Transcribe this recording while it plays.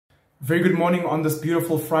Very good morning on this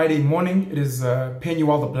beautiful Friday morning. It is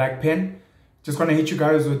Panyaza, the Black Pen. Just going to hit you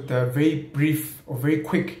guys with very brief or very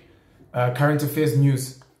quick current affairs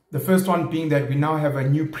news. The first one being that we now have a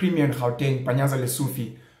new premier in Gauteng, Panyaza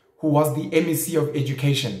Lesufi, who was the MEC of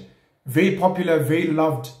Education. Very popular, very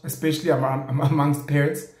loved, especially amongst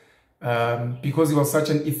parents, because he was such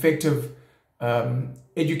an effective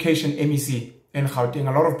education MEC in Gauteng.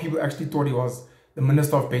 A lot of people actually thought he was the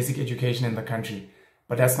Minister of Basic Education in the country.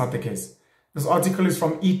 But that's not the case. This article is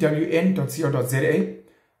from ewn.co.za.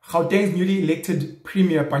 Gauteng's newly elected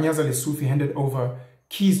Premier Panyaza Lesufi handed over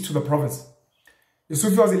keys to the province.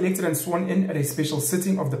 Lesufi was elected and sworn in at a special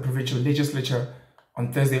sitting of the provincial legislature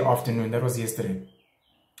on Thursday afternoon. That was yesterday.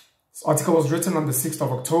 This article was written on the 6th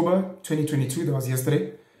of October 2022, that was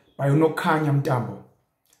yesterday, by Unokanya Mtambo.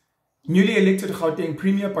 Newly elected Gauteng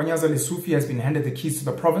Premier Panyaza Lesufi has been handed the keys to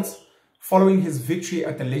the province following his victory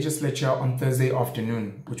at the legislature on Thursday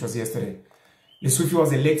afternoon, which was yesterday. Lesufi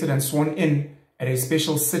was elected and sworn in at a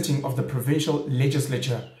special sitting of the provincial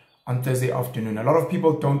legislature on Thursday afternoon. A lot of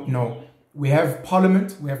people don't know. We have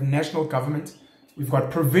parliament, we have national government, we've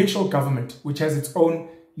got provincial government, which has its own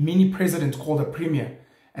mini president called a premier.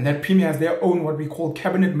 And that premier has their own what we call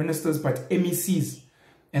cabinet ministers, but MECs.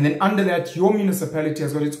 And then under that, your municipality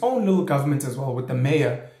has got its own little government as well, with the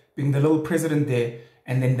mayor being the little president there,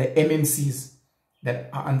 and then the MMCs that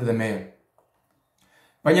are under the mayor.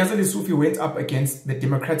 Panyaza Lesufi went up against the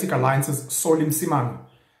Democratic Alliance's Soli Msimang.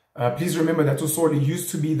 Please remember that Soli used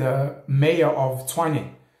to be the mayor of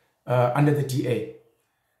Tshwane under the DA.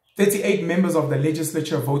 38 members of the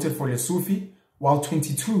legislature voted for Lesufi, while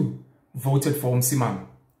 22 voted for Msimang.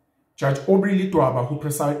 Judge Aubrey Litwaba, who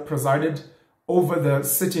presided over the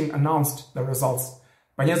sitting, announced the results.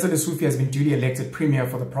 Panyaza Lesufi has been duly elected premier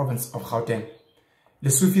for the province of Gauteng.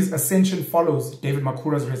 Lesufi's ascension follows David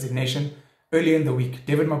Makhura's resignation earlier in the week.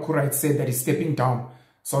 David Makhura had said that he's stepping down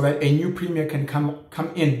so that a new premier can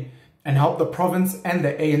come in and help the province and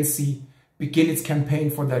the ANC begin its campaign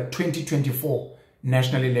for the 2024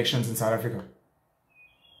 national elections in South Africa.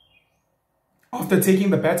 After taking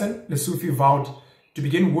the baton, Lesufi vowed to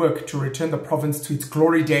begin work to return the province to its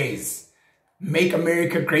glory days. Make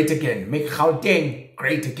America great again. Make Gauteng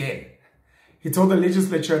great again. He told the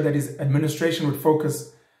legislature that his administration would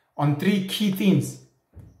focus on 3 key themes.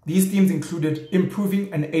 These themes included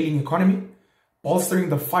improving an ailing economy, bolstering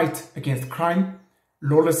the fight against crime,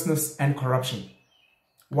 lawlessness, and corruption.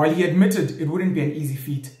 While he admitted it wouldn't be an easy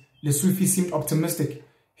feat, Lesufi seemed optimistic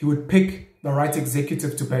he would pick the right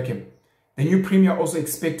executive to back him. The new premier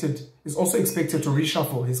is also expected to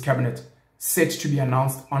reshuffle his cabinet, set to be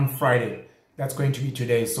announced on Friday. That's going to be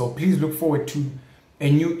today. So please look forward to a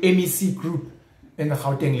new MEC group in the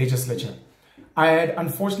Gauteng legislature. I had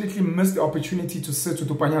unfortunately missed the opportunity to sit with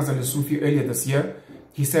Panyaza Lesufi earlier this year.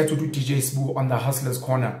 He sat with DJ Sbu on the Hustler's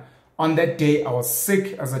Corner. On that day, I was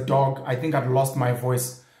sick as a dog. I think I'd lost my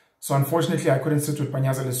voice. So unfortunately, I couldn't sit with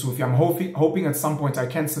Panyaza Lesufi. I'm hoping at some point I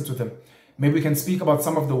can sit with him. Maybe we can speak about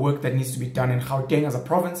some of the work that needs to be done in Gauteng as a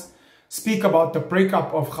province. Speak about the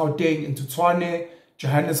breakup of Gauteng into Tshwane,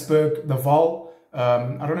 Johannesburg, the Vaal.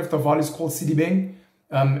 I don't know if the Vaal is called Sidibeng.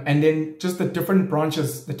 And then just the different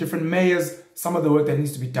branches, the different mayors, some of the work that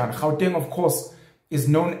needs to be done. Gauteng, of course, is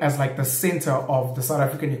known as like the center of the South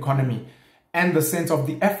African economy and the center of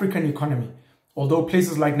the African economy. Although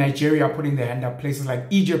places like Nigeria are putting their hand up, places like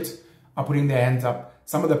Egypt are putting their hands up,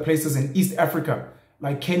 some of the places in East Africa,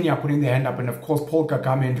 like Kenya, are putting their hand up, and of course, Paul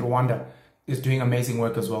Kagame in Rwanda is doing amazing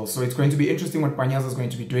work as well. So it's going to be interesting what Panyaza is going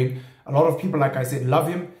to be doing. A lot of people, like I said, love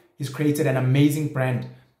him. He's created an amazing brand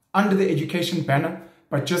under the education banner,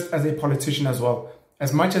 but just as a politician as well.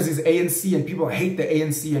 As much as he's ANC and people hate the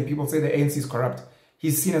ANC and people say the ANC is corrupt,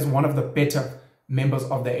 he's seen as one of the better members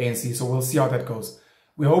of the ANC. So we'll see how that goes.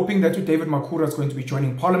 We're hoping that David Makhura is going to be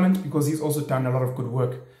joining parliament because he's also done a lot of good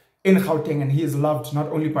work in Gauteng, and he is loved not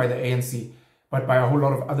only by the ANC, but by a whole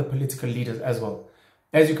lot of other political leaders as well.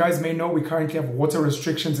 As you guys may know, we currently have water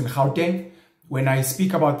restrictions in Gauteng. When I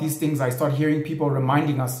speak about these things, I start hearing people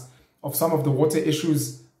reminding us of some of the water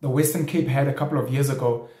issues the Western Cape had a couple of years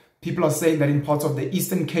ago. People are saying that in parts of the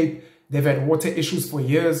Eastern Cape, they've had water issues for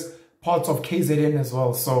years, parts of KZN as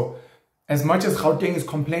well. So as much as Gauteng is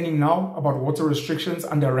complaining now about water restrictions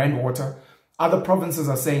under Rand Water, other provinces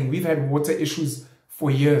are saying we've had water issues for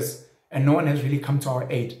years and no one has really come to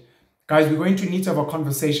our aid. Guys, we're going to need to have a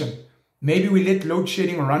conversation. Maybe we let load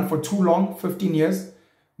shedding run for too long, 15 years.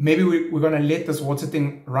 Maybe we're going to let this water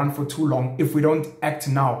thing run for too long if we don't act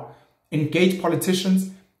now. Engage politicians,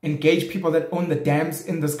 engage people that own the dams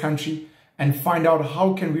in this country, and find out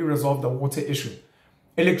how can we resolve the water issue.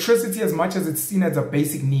 Electricity, as much as it's seen as a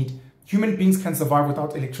basic need, human beings can survive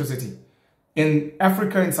without electricity. In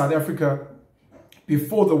Africa, in South Africa,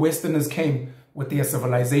 before the Westerners came with their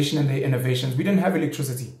civilization and their innovations, we didn't have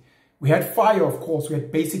electricity. We had fire, of course, we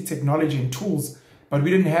had basic technology and tools, but we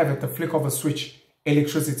didn't have, at the flick of a switch,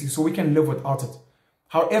 electricity, so we can live without it.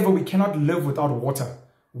 However, we cannot live without water.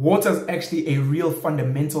 Water is actually a real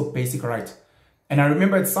fundamental basic right. And I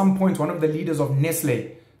remember at some point, one of the leaders of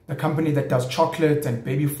Nestle, the company that does chocolate and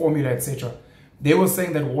baby formula, etc., they were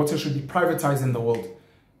saying that water should be privatized in the world.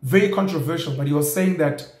 Very controversial, but he was saying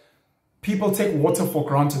that people take water for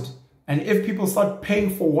granted. And if people start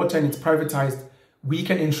paying for water and it's privatized, we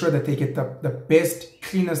can ensure that they get the best,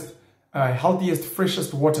 cleanest, healthiest,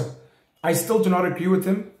 freshest water. I still do not agree with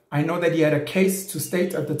him. I know that he had a case to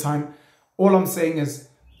state at the time. All I'm saying is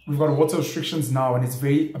we've got water restrictions now, and it's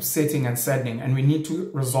very upsetting and saddening, and we need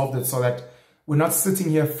to resolve it so that we're not sitting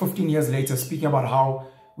here 15 years later speaking about how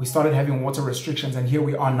we started having water restrictions, and here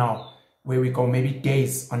we are now where we go maybe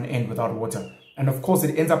days on end without water. And of course,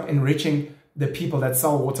 it ends up enriching the people that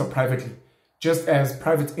sell water privately, just as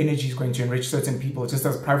private energy is going to enrich certain people, just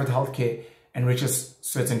as private healthcare enriches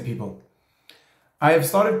certain people. I have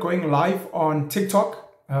started going live on TikTok.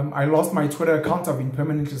 I lost my Twitter account. I've been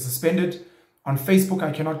permanently suspended. On Facebook,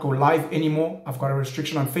 I cannot go live anymore. I've got a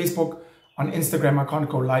restriction on Facebook. On Instagram, I can't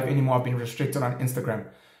go live anymore. I've been restricted on Instagram.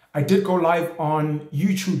 I did go live on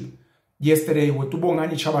YouTube yesterday with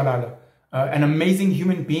Tubongani Chabalala, an amazing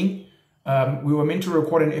human being. We were meant to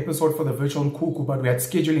record an episode for the virtual Nkuku, but we had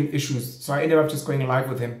scheduling issues. So I ended up just going live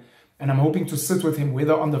with him. And I'm hoping to sit with him,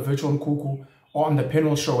 whether on the virtual Nkuku or on the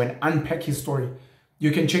panel show, and unpack his story.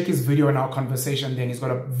 You can check his video in our conversation then. He's got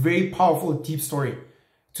a very powerful, deep story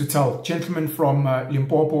to tell. Gentleman from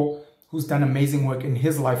Limpopo who's done amazing work in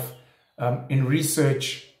his life, in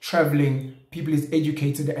research, traveling, people he's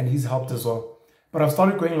educated and he's helped as well. But I've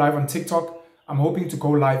started going live on TikTok. I'm hoping to go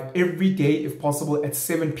live every day if possible at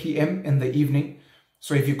 7 p.m. in the evening.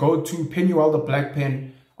 So if you go to Penuel the Black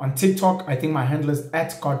Pen on TikTok, I think my handle is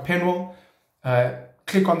 @GodPenwell.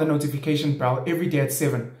 Click on the notification bell every day at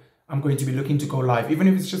 7. I'm going to be looking to go live, even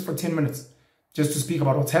if it's just for 10 minutes, just to speak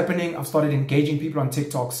about what's happening. I've started engaging people on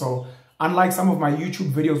TikTok. So unlike some of my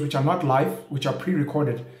YouTube videos, which are not live, which are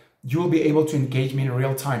pre-recorded, you'll be able to engage me in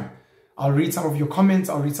real time. I'll read some of your comments.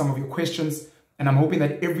 I'll read some of your questions. And I'm hoping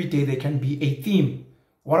that every day there can be a theme.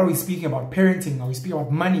 What are we speaking about? Parenting? Are we speaking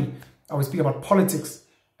about money? Are we speaking about politics?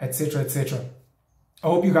 Etc., etc. I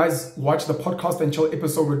hope you guys watched the podcast and chill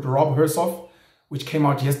episode with Rob Hersov, which came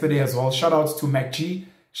out yesterday as well. Shout out to Mac G.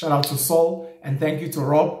 Shout out to Sol, and thank you to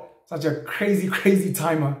Rob, such a crazy, crazy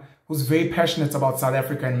timer who's very passionate about South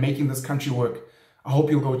Africa and making this country work. I hope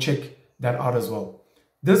you'll go check that out as well.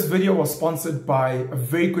 This video was sponsored by a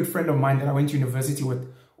very good friend of mine that I went to university with,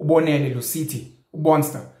 Ubonele Lusiti,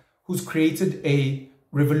 Ubonster, who's created a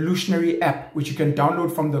revolutionary app which you can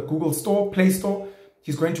download from the Google Store, Play Store.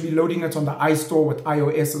 He's going to be loading it on the iStore with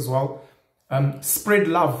iOS as well. Spread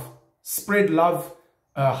Love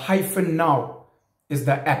 -now is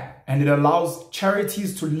the app, and it allows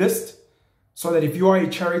charities to list, so that if you are a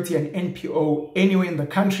charity, an NPO anywhere in the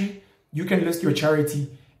country, you can list your charity.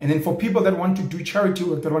 And then for people that want to do charity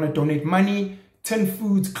work, that want to donate money, tin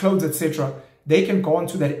foods, clothes, etc., they can go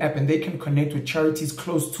onto that app and they can connect with charities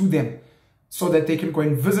close to them, so that they can go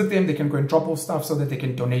and visit them, they can go and drop off stuff so that they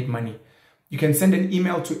can donate money. You can send an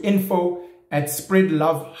email to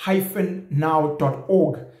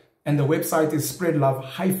info@spreadlove-now.org, and the website is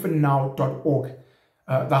spreadlove-now.org.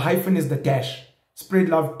 The hyphen is the dash.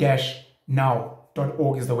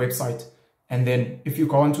 Spreadlove-now.org is the website. And then if you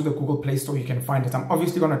go onto the Google Play Store, you can find it. I'm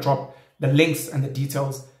obviously going to drop the links and the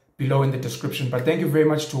details below in the description. But thank you very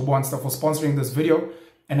much to Ubonster for sponsoring this video.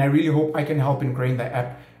 And I really hope I can help in growing the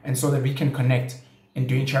app, and so that we can connect in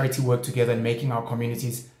doing charity work together and making our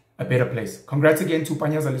communities a better place. Congrats again to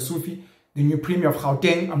Panyaza Lesufi, the new Premier of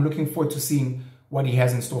Gauteng. I'm looking forward to seeing what he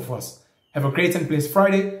has in store for us. Have a great and blessed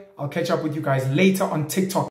Friday. I'll catch up with you guys later on TikTok.